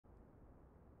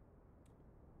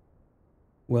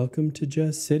Welcome to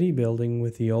Just City Building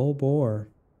with the Old Boar.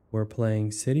 We're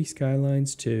playing City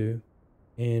Skylines 2,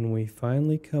 and we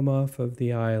finally come off of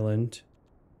the island.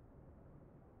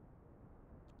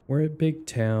 We're at Big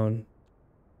Town.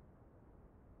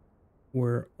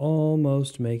 We're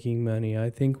almost making money. I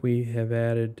think we have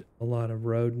added a lot of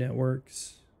road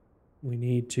networks. We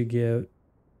need to get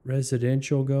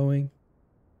residential going.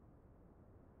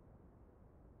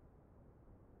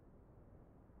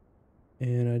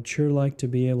 And I'd sure like to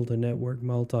be able to network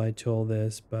multi-tool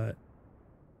this, but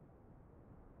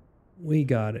we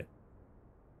got it.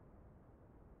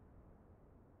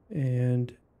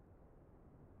 And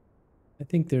I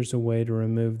think there's a way to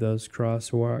remove those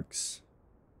crosswalks.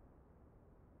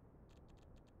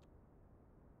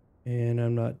 And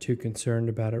I'm not too concerned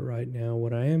about it right now.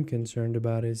 What I am concerned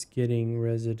about is getting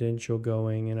residential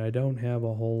going, and I don't have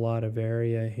a whole lot of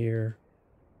area here.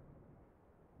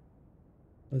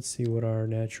 Let's see what our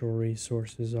natural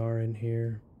resources are in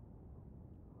here.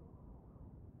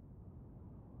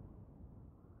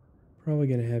 Probably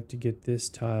going to have to get this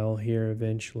tile here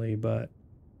eventually, but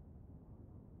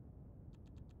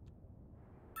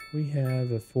we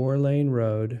have a 4-lane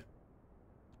road.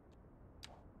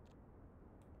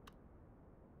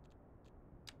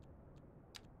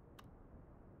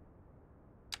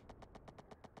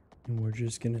 And we're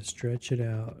just going to stretch it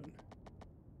out.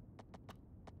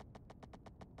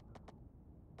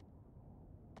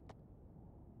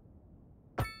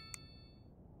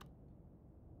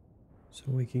 So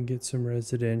we can get some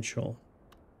residential.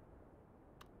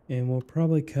 And we'll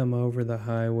probably come over the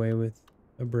highway with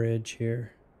a bridge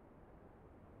here.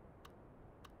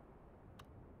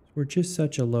 We're just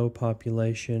such a low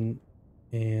population,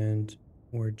 and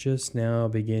we're just now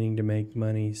beginning to make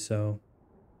money, so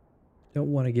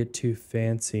don't want to get too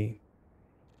fancy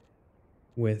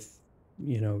with,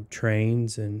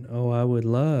 trains and, oh, I would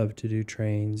love to do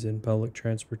trains and public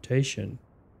transportation.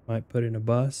 Might put in a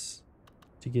bus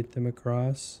to get them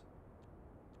across.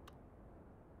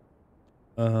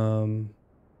 So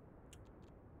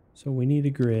we need a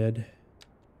grid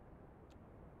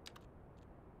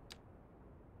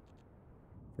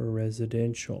for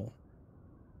residential.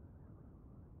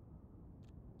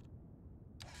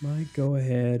 Might go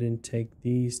ahead and take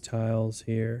these tiles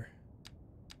here.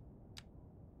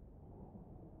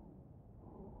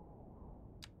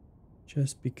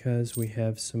 Just because we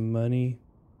have some money.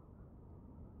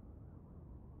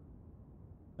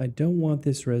 I don't want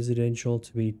this residential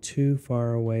to be too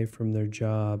far away from their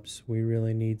jobs. We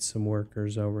really need some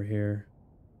workers over here.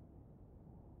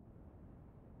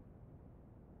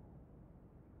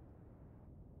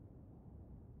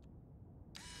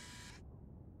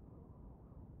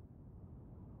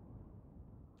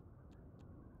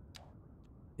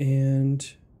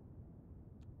 And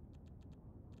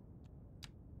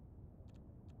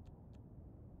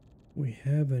we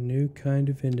have a new kind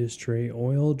of industry,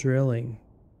 oil drilling.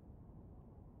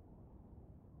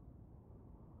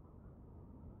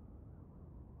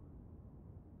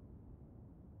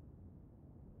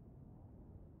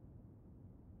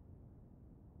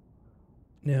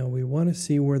 Now we want to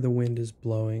see where the wind is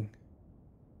blowing.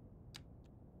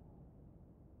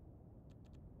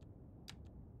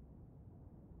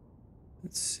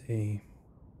 Let's see.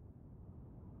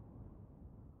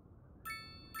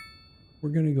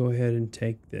 We're going to go ahead and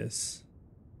take this.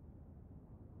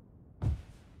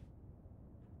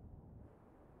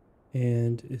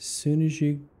 And as soon as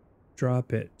you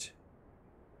drop it,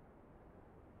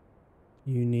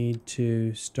 you need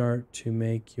to start to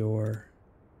make your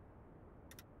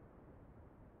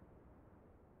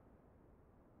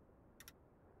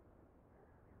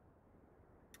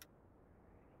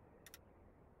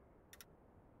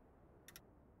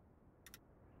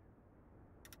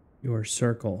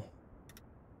circle.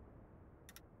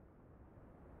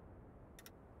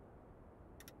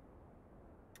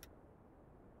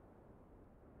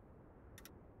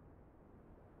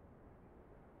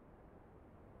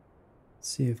 Let's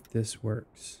see if this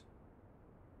works.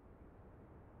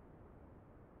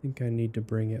 I think I need to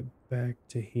bring it back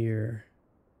to here.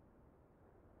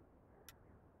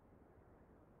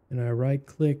 And I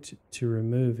right-clicked to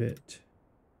remove it.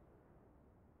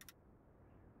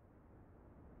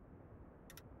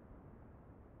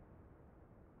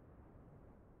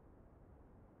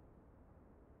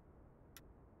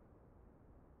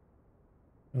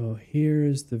 Oh, here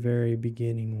is the very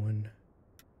beginning one.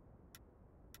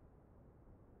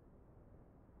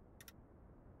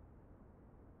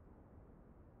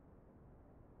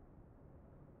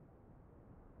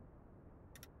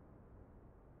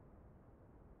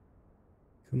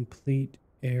 Complete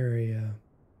area.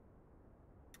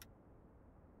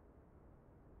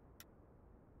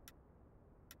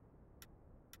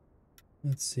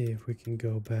 Let's see if we can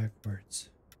go backwards.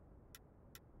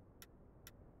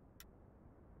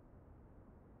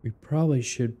 We probably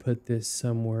should put this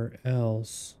somewhere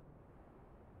else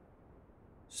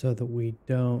so that we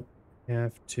don't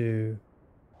have to.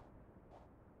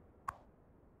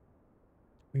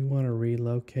 We want to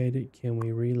relocate it. Can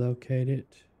we relocate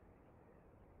it?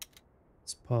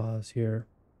 Let's pause here.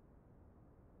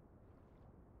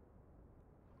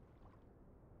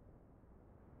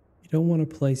 You don't want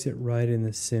to place it right in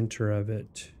the center of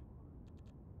it.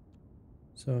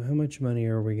 So how much money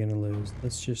are we going to lose?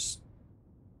 Let's just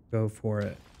go for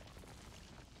it.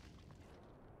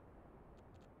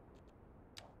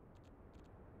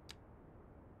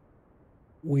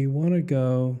 We want to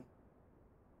go.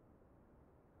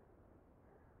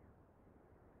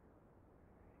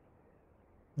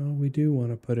 Well, we do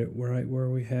want to put it right where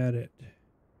we had it.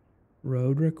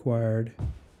 Road required.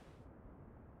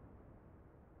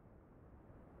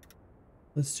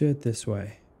 Let's do it this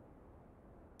way.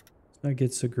 Let's not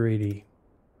get so greedy.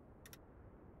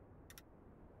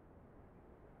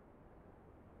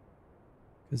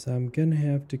 Because I'm going to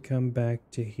have to come back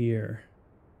to here.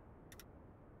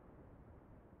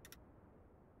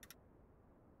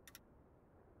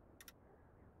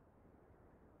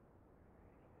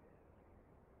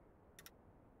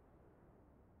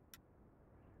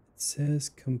 It says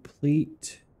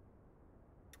complete.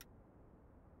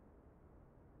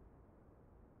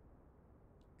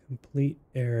 Complete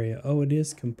area. Oh, it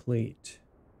is complete.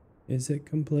 Is it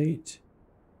complete?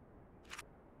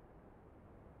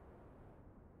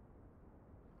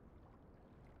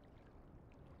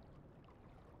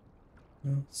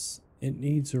 Well, it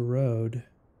needs a road.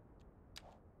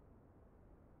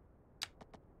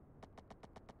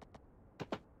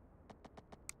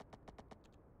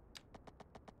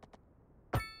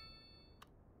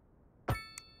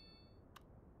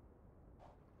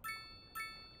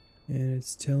 And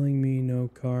it's telling me no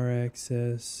car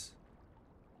access,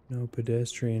 no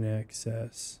pedestrian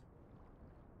access.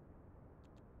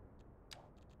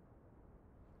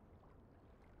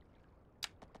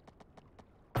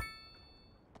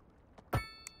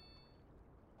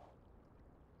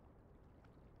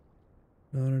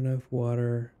 Not enough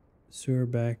water, sewer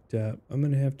backed up. I'm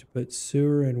going to have to put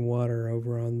sewer and water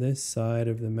over on this side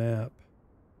of the map.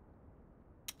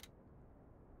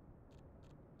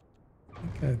 I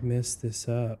think I've messed this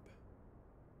up.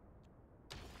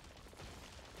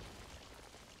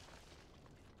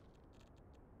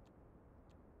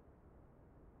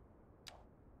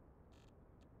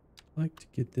 I'd like to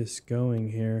get this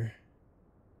going here.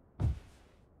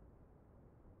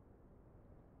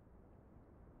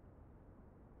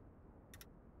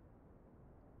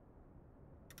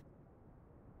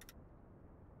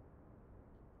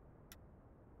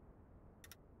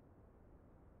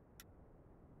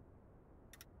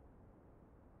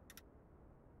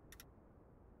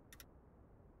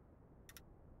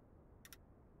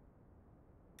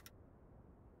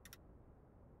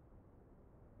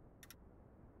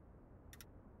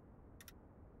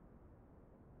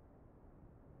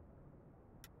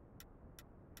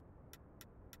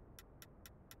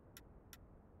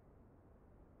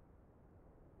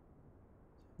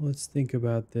 Let's think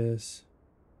about this.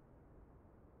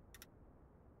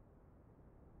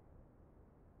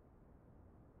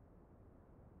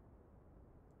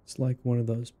 It's like one of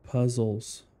those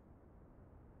puzzles.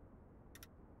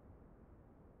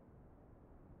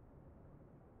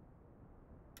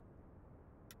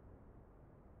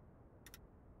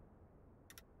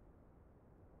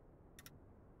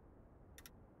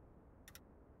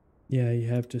 Yeah, you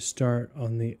have to start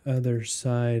on the other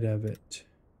side of it.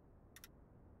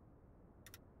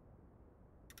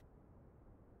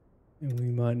 And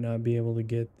we might not be able to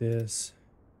get this.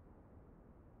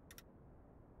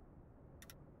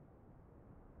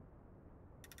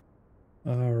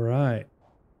 All right.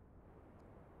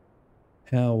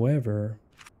 However,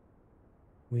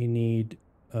 we need,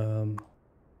 let's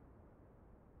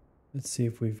see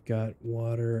if we've got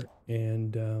water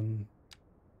and,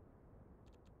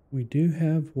 we do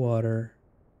have water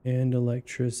and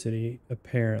electricity,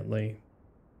 apparently.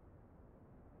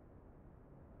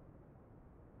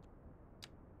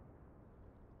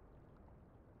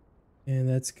 And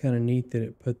that's kind of neat that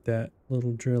it put that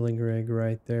little drilling rig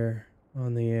right there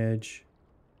on the edge.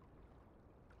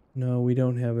 No, we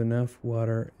don't have enough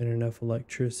water and enough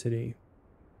electricity.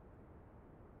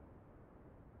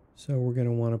 So we're going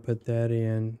to want to put that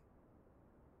in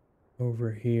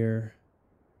over here.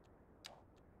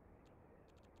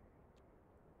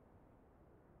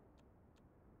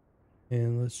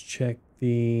 And let's check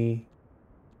the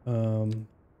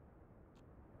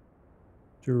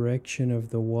direction of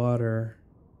the water.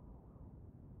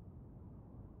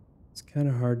 It's kind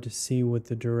of hard to see what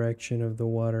the direction of the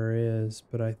water is,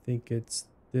 but I think it's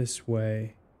this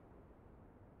way.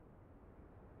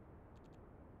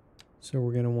 So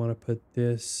we're going to want to put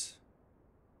this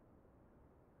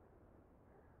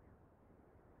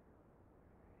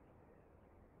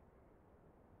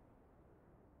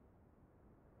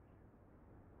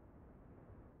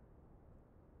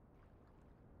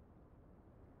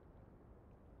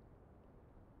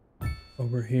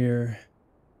over here.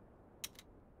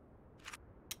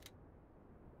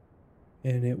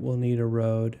 And it will need a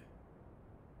road.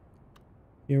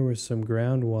 Here was some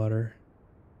groundwater.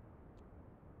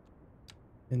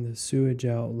 And the sewage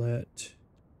outlet.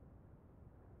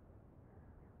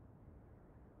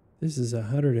 This is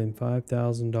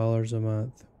 $105,000 a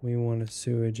month. We want a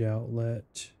sewage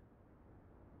outlet.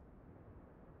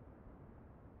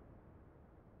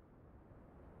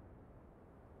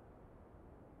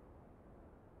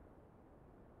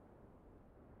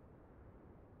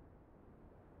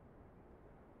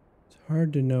 It's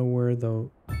hard to know where the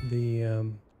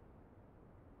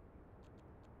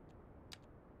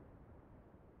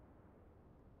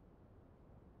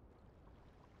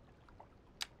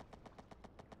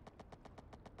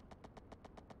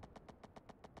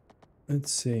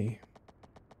let's see.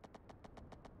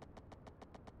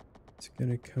 It's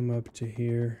gonna come up to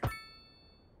here.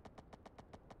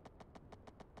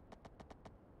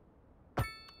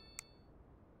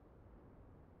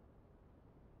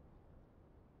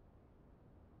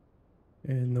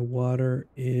 And the water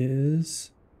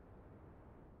is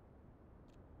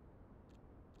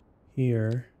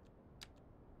here.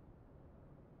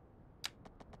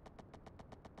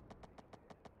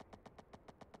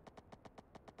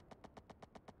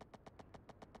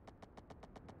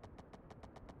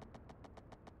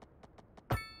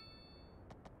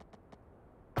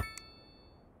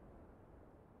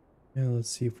 Now let's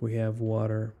see if we have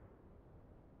water.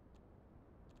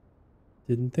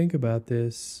 Didn't think about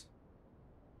this.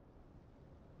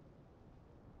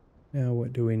 Now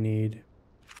what do we need?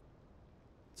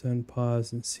 Let's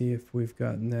unpause and see if we've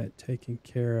gotten that taken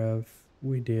care of.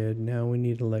 We did. Now we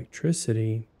need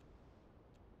electricity.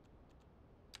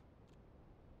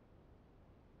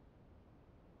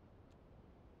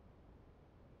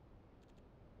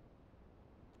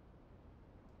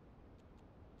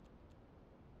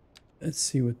 Let's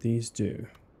see what these do.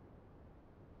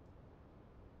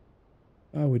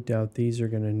 I would doubt these are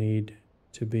going to need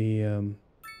to be and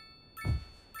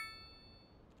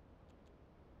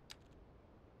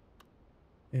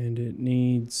it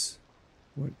needs,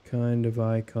 what kind of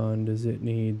icon does it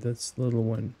need? That's the little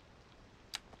one.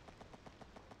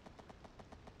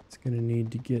 It's going to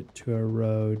need to get to a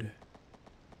road.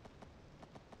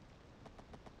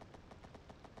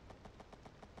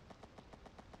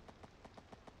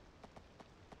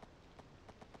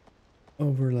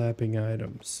 Overlapping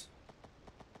items.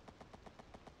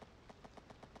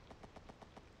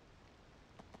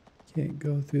 Can't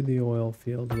go through the oil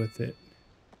field with it.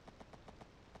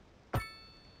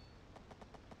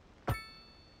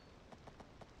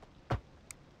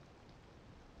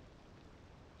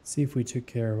 See if we took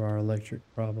care of our electric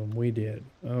problem. We did.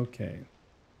 Okay.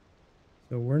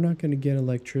 So we're not going to get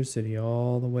electricity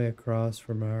all the way across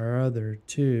from our other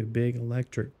two big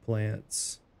electric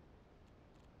plants.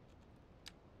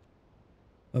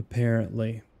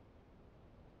 Apparently.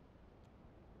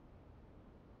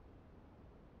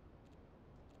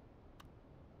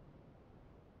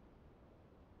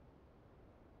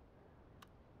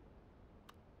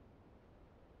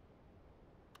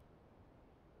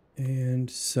 And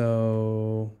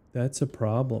so that's a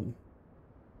problem.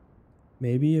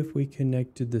 Maybe if we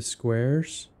connected the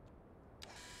squares.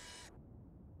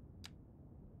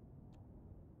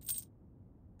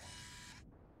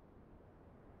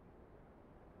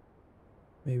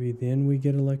 Maybe then we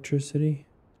get electricity.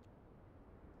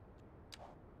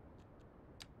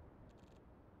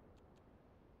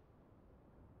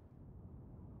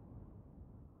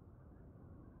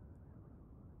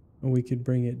 And we could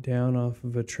bring it down off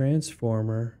of a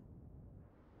transformer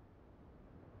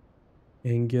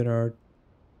and get our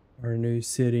new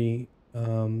city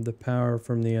the power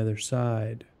from the other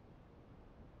side.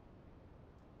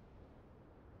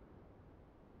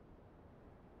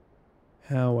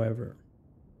 However,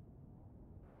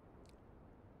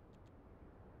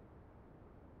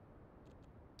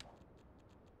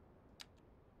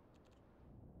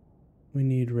 we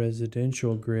need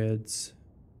residential grids.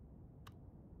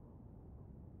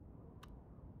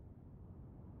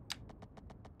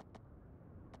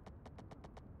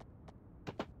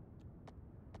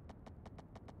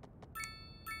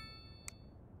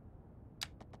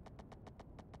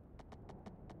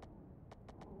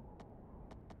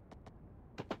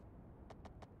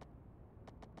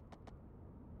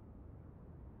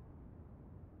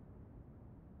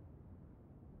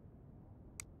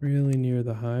 Really near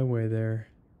the highway there.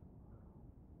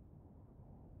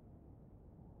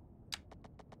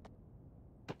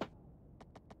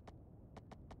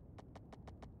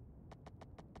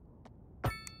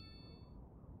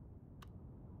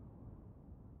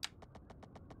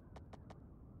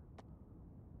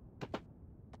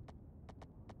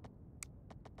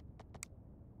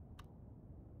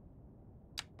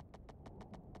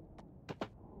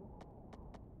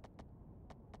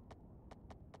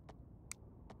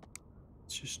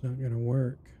 It's just not going to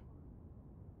work.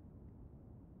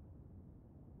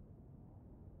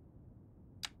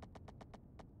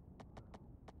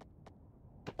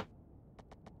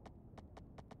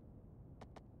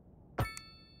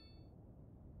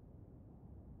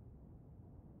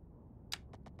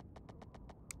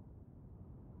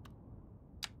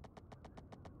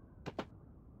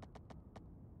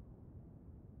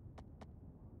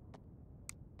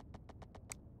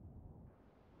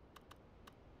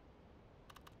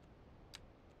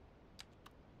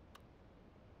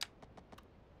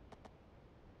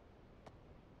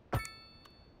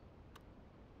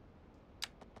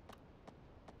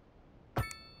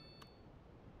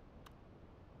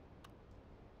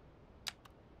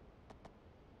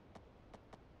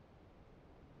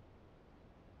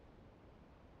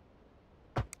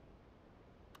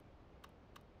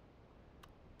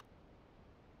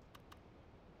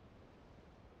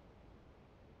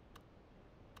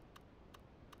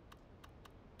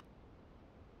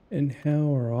 And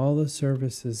how are all the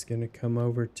services going to come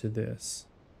over to this?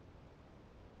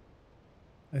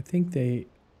 I think they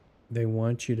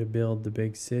want you to build the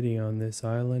big city on this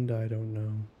island. I don't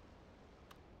know.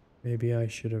 Maybe I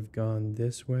should have gone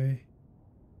this way.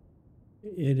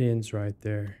 It ends right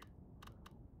there.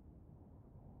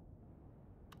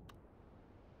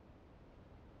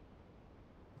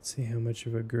 Let's see how much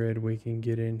of a grid we can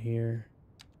get in here.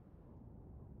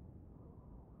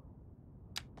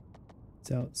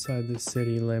 It's outside the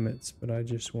city limits, but I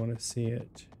just want to see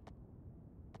it.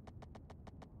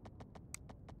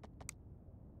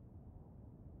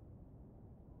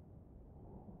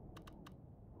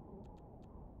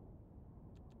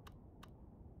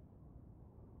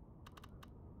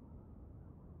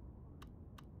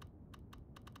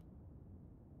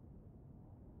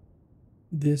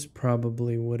 This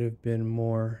probably would have been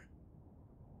more.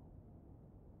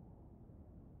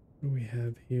 What do we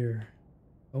have here?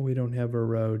 Oh, we don't have a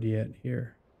road yet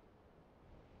here.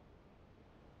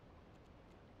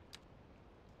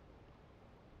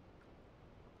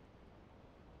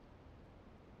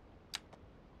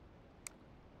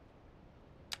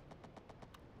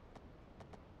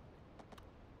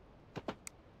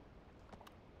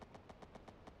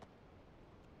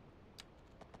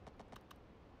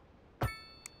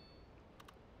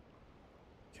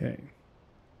 Okay.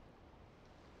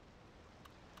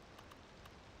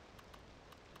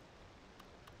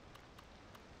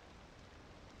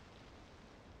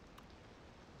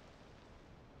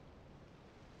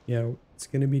 Yeah, it's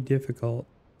going to be difficult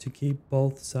to keep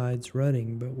both sides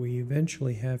running, but we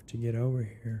eventually have to get over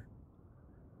here.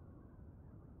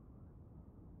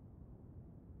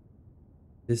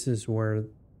 This is where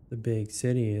the big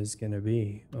city is going to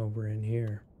be, over in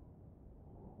here.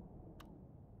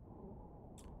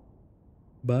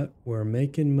 But we're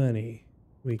making money.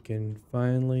 We can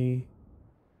finally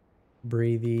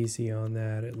breathe easy on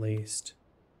that at least.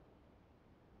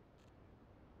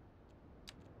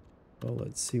 Well,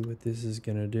 let's see what this is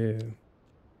going to do.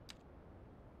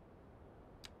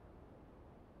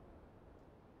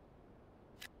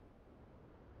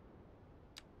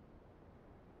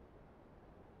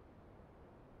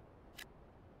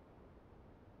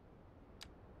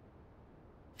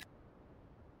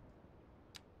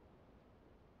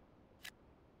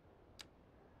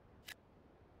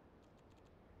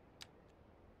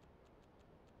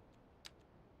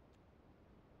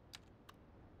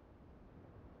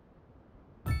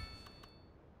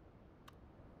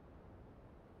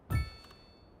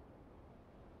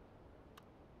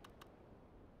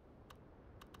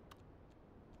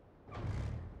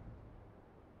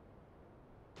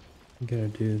 I'm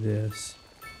going to do this.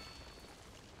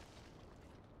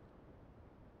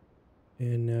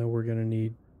 And now we're going to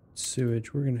need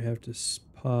sewage. We're going to have to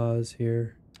pause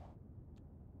here.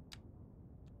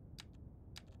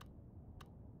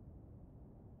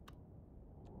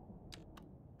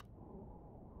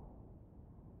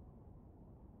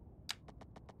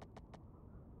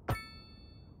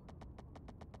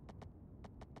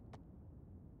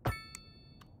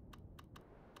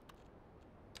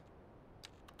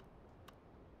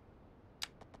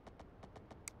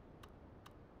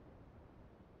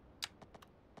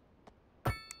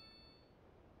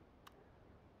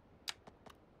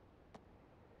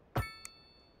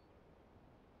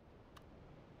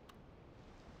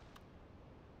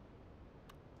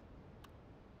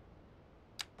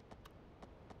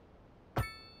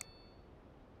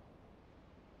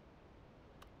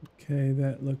 Okay,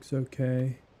 that looks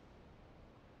okay.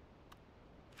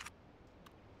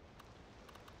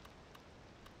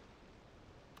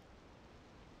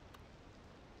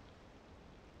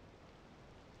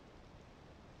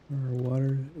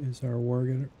 Our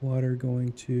water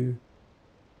going to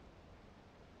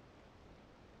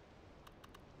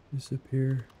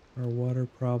disappear? Our water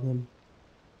problem?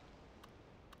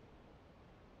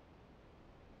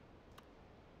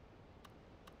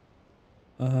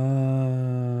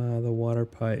 Ah, the water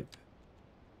pipe.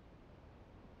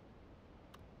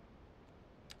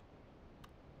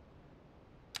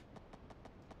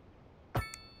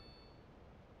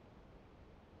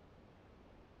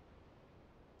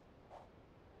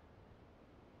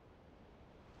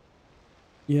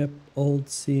 Yep, old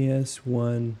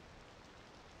CS1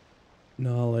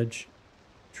 knowledge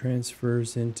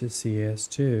transfers into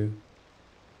CS2.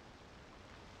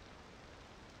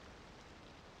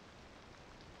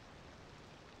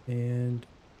 And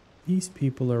these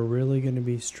people are really going to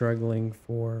be struggling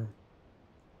for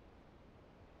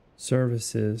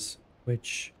services,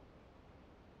 which,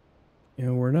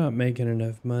 we're not making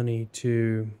enough money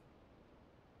to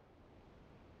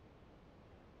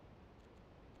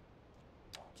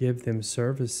give them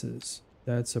services.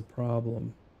 That's a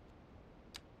problem.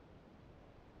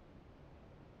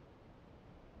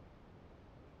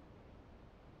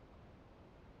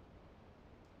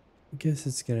 I guess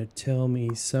it's going to tell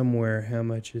me somewhere how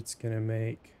much it's going to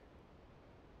make.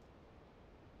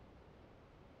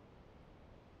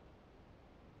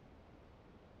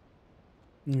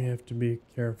 We have to be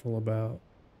careful about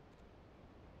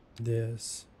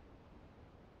this.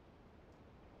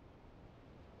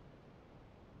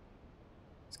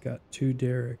 It's got 2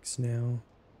 derricks now.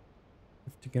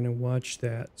 Have to kind of watch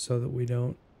that so that we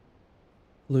don't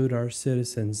loot our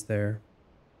citizens there.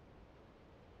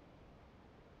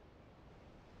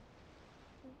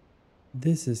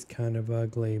 This is kind of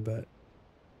ugly, but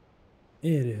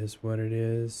it is what it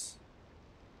is.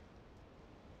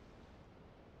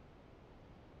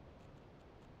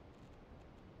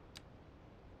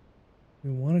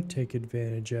 We want to take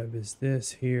advantage of is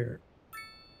this here.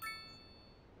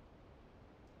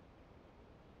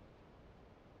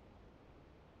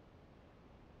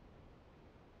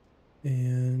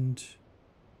 And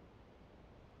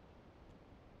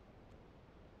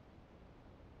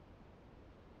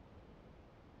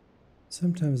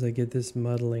sometimes I get this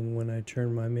muddling when I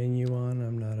turn my menu on.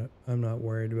 I'm not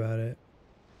worried about it.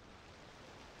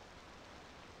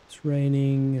 It's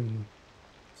raining and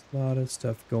there's a lot of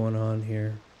stuff going on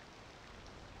here.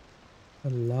 A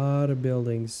lot of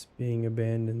buildings being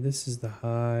abandoned. This is the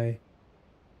high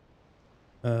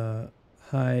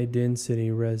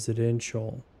density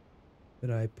residential that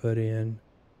I put in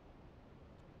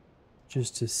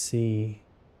just to see.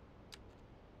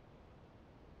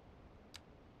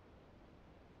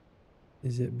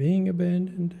 Is it being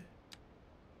abandoned?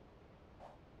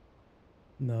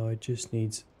 No, it just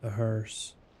needs a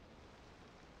hearse.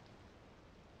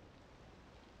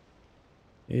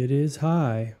 It is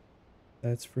high,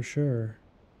 that's for sure.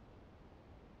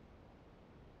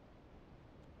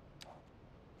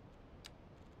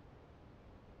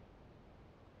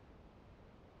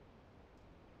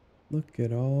 Look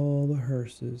at all the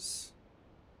hearses.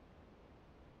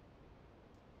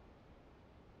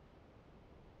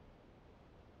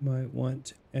 Might want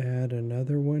to add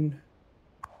another one.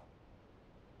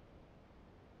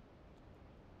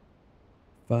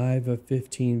 5 of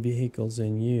 15 vehicles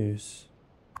in use.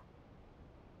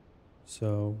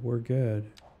 So we're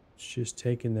good. It's just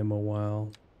taking them a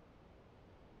while.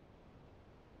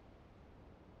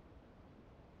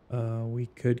 We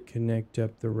could connect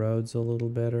up the roads a little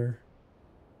better.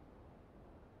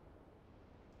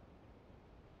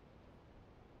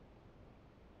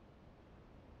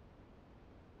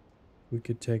 We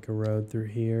could take a road through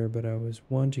here, but I was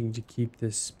wanting to keep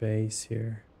this space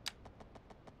here.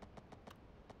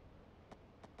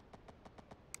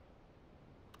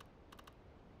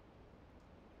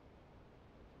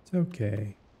 It's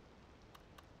okay.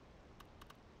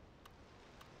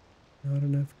 Not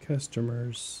enough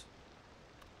customers.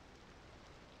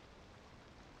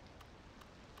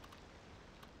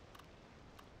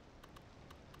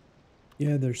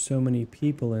 Yeah, there's so many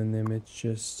people in them, it's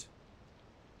just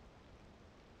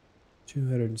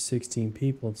 216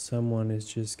 people. Someone is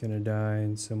just going to die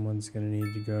and someone's going to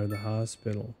need to go to the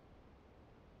hospital.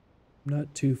 I'm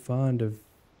not too fond of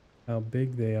how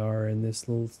big they are in this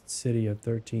little city of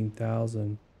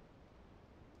 13,000.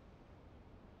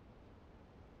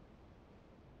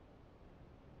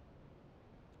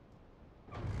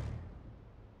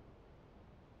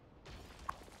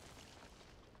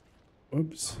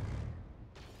 Whoops.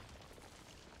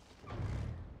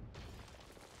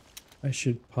 I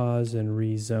should pause and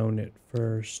rezone it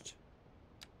first.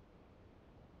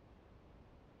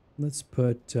 Let's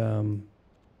put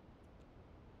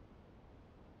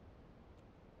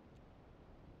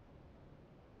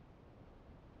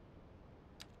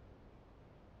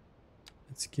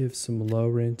let's give some low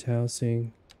rent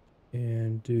housing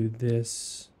and do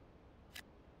this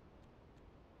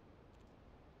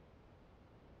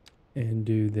and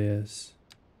do this.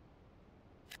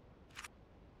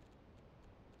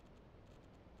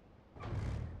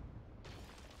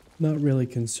 Not really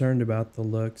concerned about the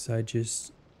looks. I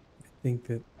just think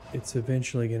that it's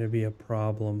eventually going to be a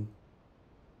problem.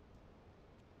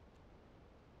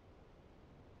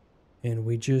 And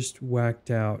we just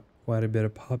whacked out quite a bit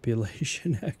of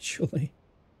population, actually.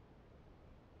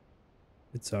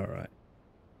 It's all right.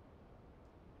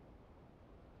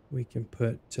 We can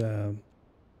put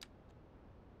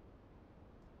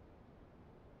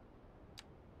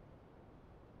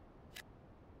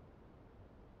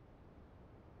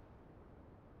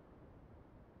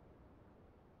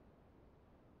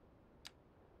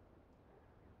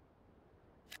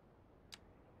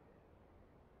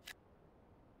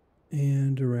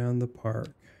and around the park.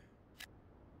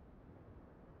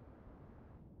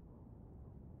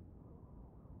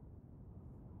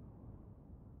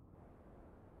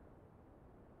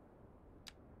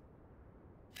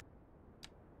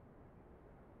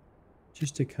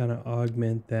 Just to kind of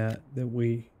augment that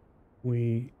we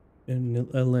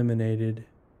eliminated.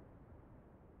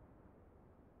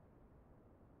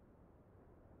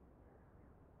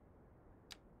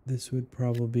 This would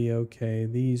probably be okay.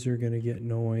 These are going to get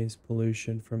noise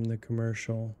pollution from the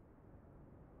commercial.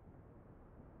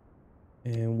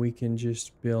 And we can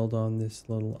just build on this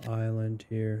little island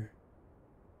here.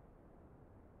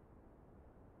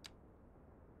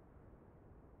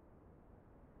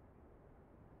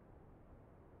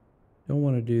 Don't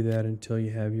want to do that until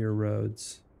you have your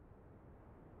roads.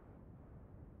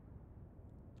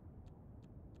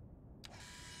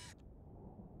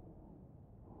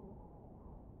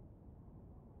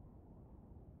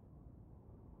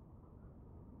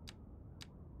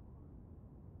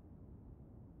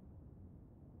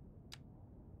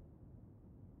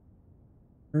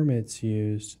 Permits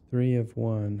used, 3 of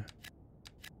 1.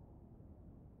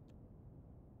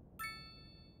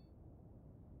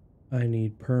 I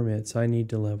need permits. I need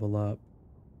to level up.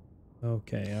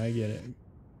 Okay, I get it.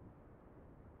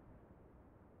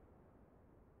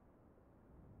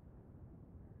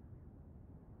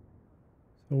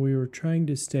 So we were trying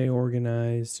to stay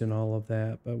organized and all of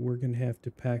that, but we're going to have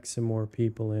to pack some more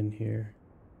people in here.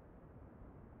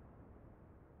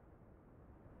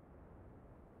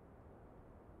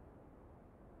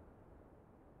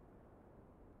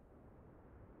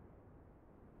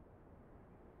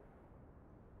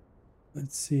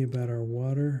 Let's see about our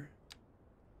water.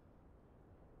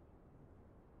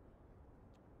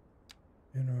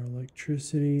 And our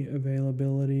electricity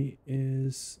availability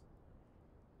is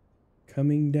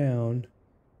coming down.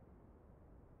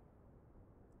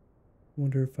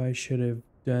 Wonder if I should have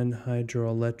done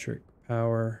hydroelectric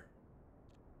power.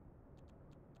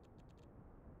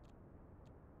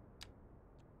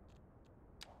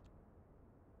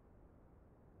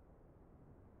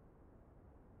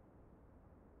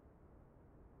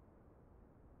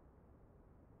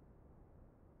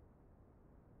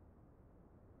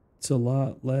 It's a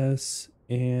lot less,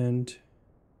 and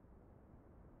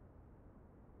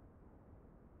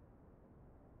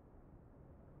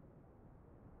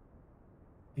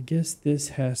I guess this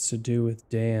has to do with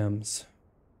dams.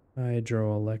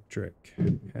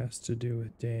 Hydroelectric has to do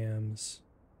with dams.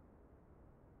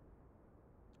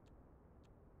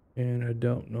 And I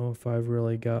don't know if I've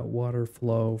really got water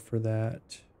flow for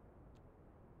that.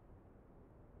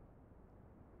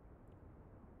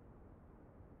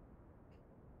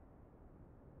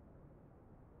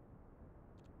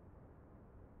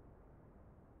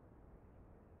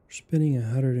 We're spending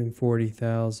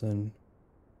 140,000.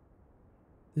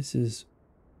 This is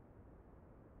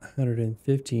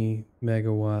 150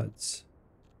 megawatts.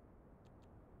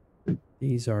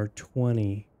 These are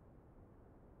 20.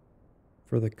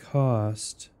 For the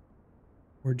cost,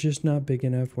 we're just not big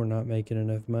enough. We're not making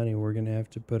enough money. We're going to have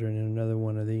to put in another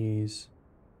one of these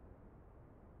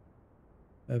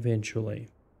eventually.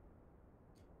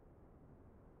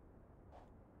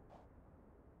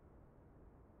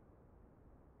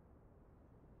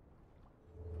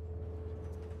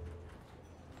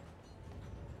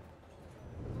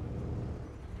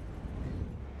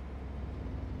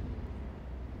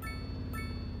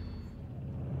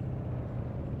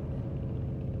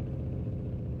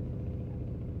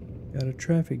 Got a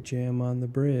traffic jam on the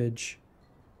bridge.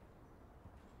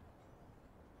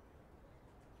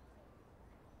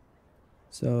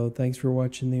 So thanks for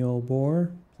watching the old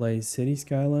boar play City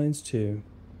Skylines 2.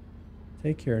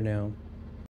 Take care now.